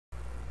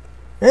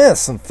Yeah,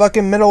 some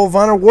fucking Medal of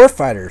Honor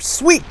Warfighter.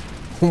 Sweet!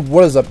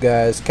 What is up,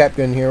 guys?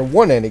 Capgun here,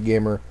 one-handed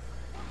gamer.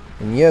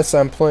 And yes,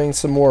 I'm playing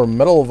some more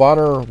Medal of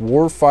Honor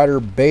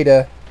Warfighter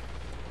beta.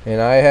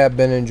 And I have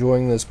been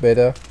enjoying this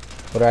beta,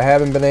 but I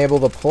haven't been able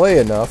to play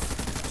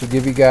enough to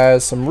give you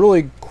guys some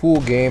really cool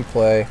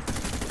gameplay.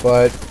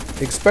 But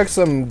expect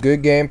some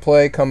good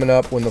gameplay coming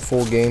up when the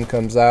full game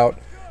comes out.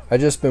 I've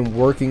just been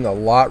working a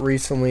lot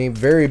recently,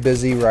 very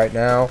busy right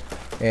now.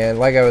 And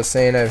like I was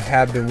saying, I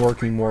have been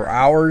working more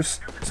hours,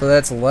 so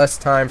that's less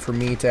time for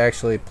me to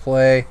actually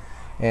play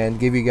and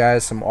give you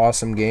guys some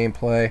awesome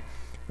gameplay.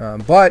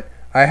 But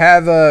I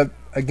have a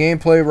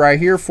gameplay right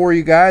here for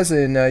you guys,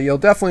 and you'll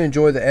definitely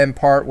enjoy the end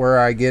part where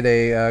I get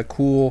a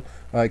cool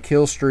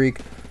kill streak.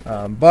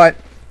 But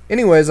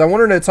anyways, I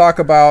wanted to talk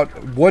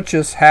about what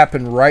just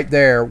happened right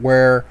there,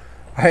 where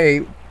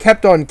I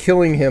kept on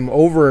killing him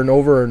over and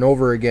over and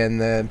over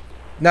again.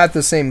 Not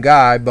the same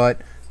guy, but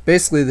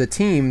basically the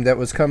team that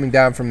was coming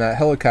down from that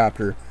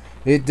helicopter.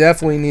 It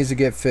definitely needs to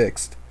get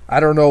fixed. I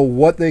don't know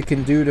what they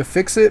can do to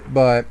fix it,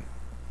 but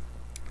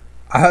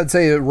I'd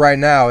say right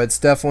now it's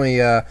definitely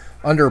a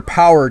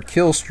underpowered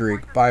kill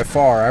streak by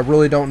far. I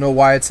really don't know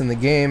why it's in the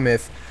game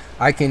if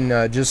I can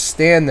just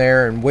stand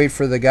there and wait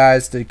for the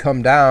guys to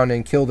come down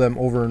and kill them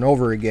over and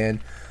over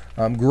again.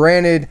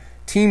 Granted,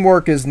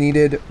 teamwork is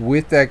needed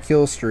with that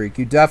kill streak.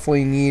 You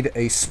definitely need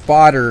a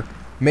spotter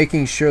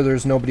making sure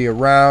there's nobody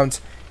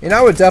around. And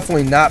I would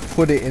definitely not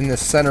put it in the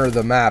center of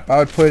the map. I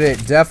would put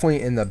it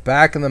definitely in the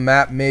back of the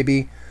map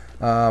maybe,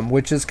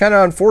 which is kind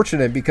of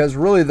unfortunate because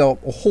really the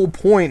whole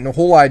point and the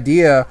whole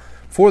idea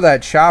for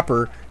that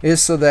chopper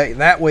is so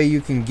that way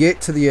you can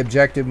get to the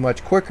objective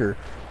much quicker.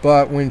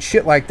 But when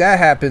shit like that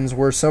happens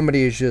where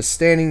somebody is just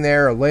standing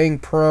there or laying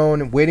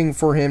prone waiting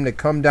for him to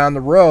come down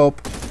the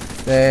rope,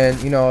 then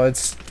you know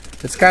it's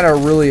kind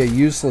of really a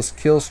useless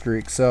kill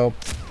streak. So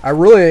I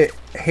really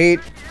hate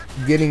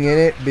getting in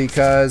it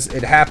because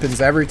it happens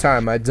every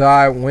time. I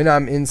die when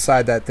I'm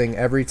inside that thing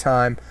every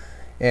time,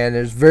 and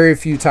there's very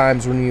few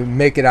times when you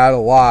make it out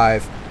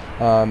alive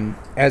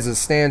as it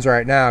stands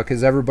right now,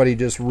 because everybody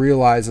just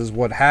realizes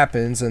what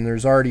happens and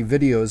there's already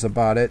videos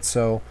about it.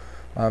 So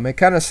it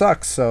kind of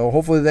sucks. So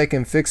hopefully they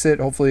can fix it.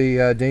 Hopefully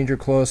Danger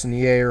Close and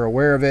EA are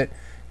aware of it,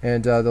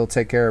 and they'll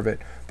take care of it.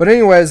 But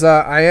anyways,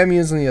 I am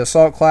using the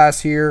assault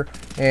class here,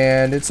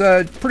 and it's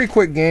a pretty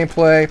quick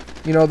gameplay.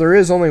 You know, there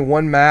is only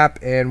one map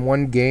and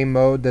one game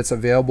mode that's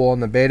available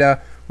in the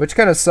beta, which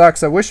kind of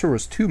sucks. I wish there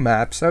was two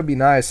maps. That would be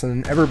nice,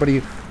 and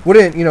everybody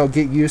wouldn't, you know,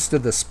 get used to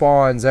the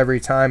spawns every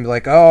time.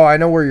 Like, oh, I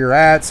know where you're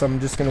at, so I'm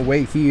just going to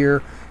wait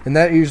here. And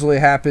that usually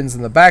happens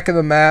in the back of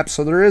the map,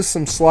 so there is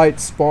some slight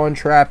spawn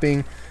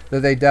trapping that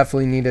they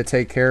definitely need to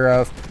take care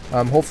of.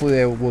 Hopefully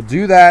they will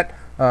do that.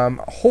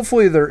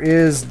 Hopefully there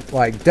is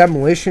like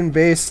demolition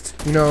based,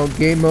 you know,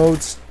 game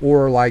modes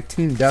or like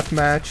team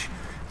deathmatch,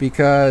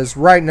 because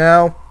right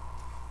now,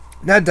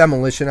 not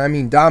demolition, I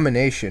mean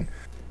domination.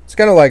 It's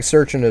kind of like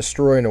search and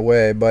destroy in a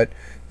way, but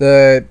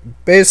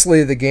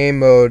basically the game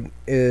mode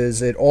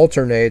is it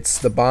alternates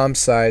the bomb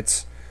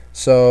sites,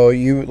 so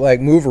you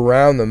like move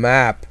around the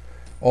map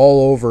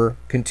all over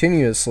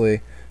continuously.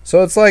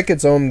 So it's like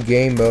its own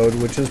game mode,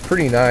 which is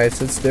pretty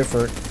nice. It's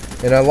different,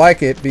 and I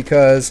like it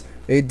because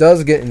it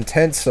does get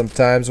intense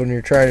sometimes when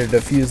you're trying to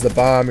defuse the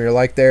bomb. You're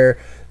like there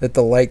at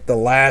the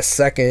last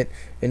second,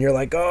 and you're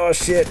like, oh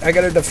shit, I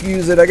gotta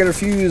defuse it, I gotta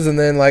defuse, and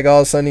then like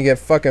all of a sudden you get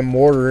fucking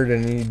mortared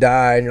and you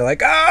die, and you're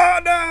like, oh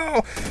no,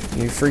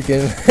 you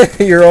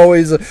freaking you're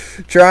always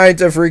trying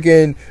to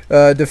freaking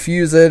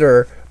defuse it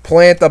or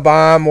plant the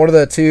bomb, one of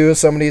the two.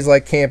 Somebody's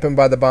like camping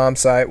by the bomb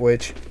site,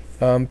 which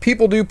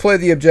people do play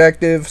the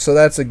objective, so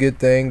that's a good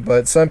thing,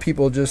 but some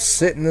people just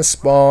sit in the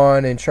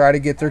spawn and try to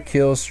get their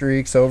kill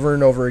streaks over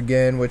and over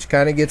again, which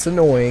kind of gets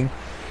annoying.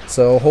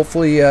 So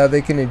hopefully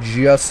they can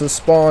adjust the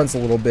spawns a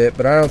little bit,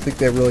 but I don't think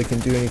they really can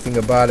do anything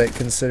about it,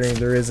 considering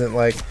there isn't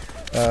like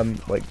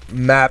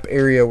map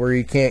area where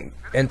you can't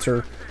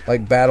enter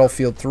like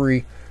Battlefield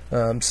 3.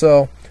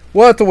 So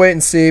we'll have to wait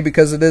and see,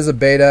 because it is a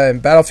beta,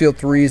 and Battlefield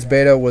 3's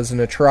beta was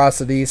an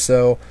atrocity.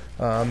 So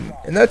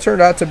and that turned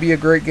out to be a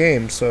great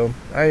game. So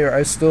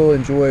I still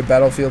enjoy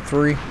Battlefield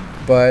 3,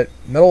 but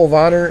Medal of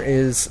Honor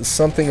is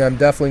something I'm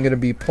definitely going to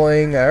be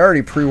playing. I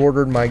already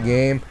pre-ordered my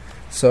game,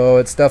 so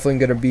it's definitely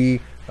going to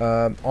be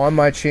on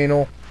my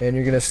channel, and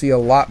you're going to see a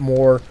lot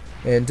more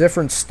and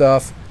different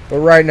stuff. But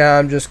right now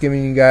I'm just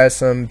giving you guys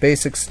some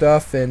basic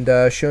stuff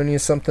and showing you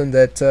something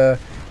that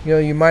you know,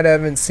 you might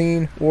haven't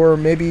seen, or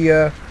maybe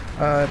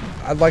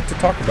I'd like to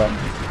talk about.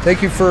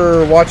 Thank you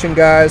for watching,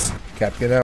 guys. Capgun out.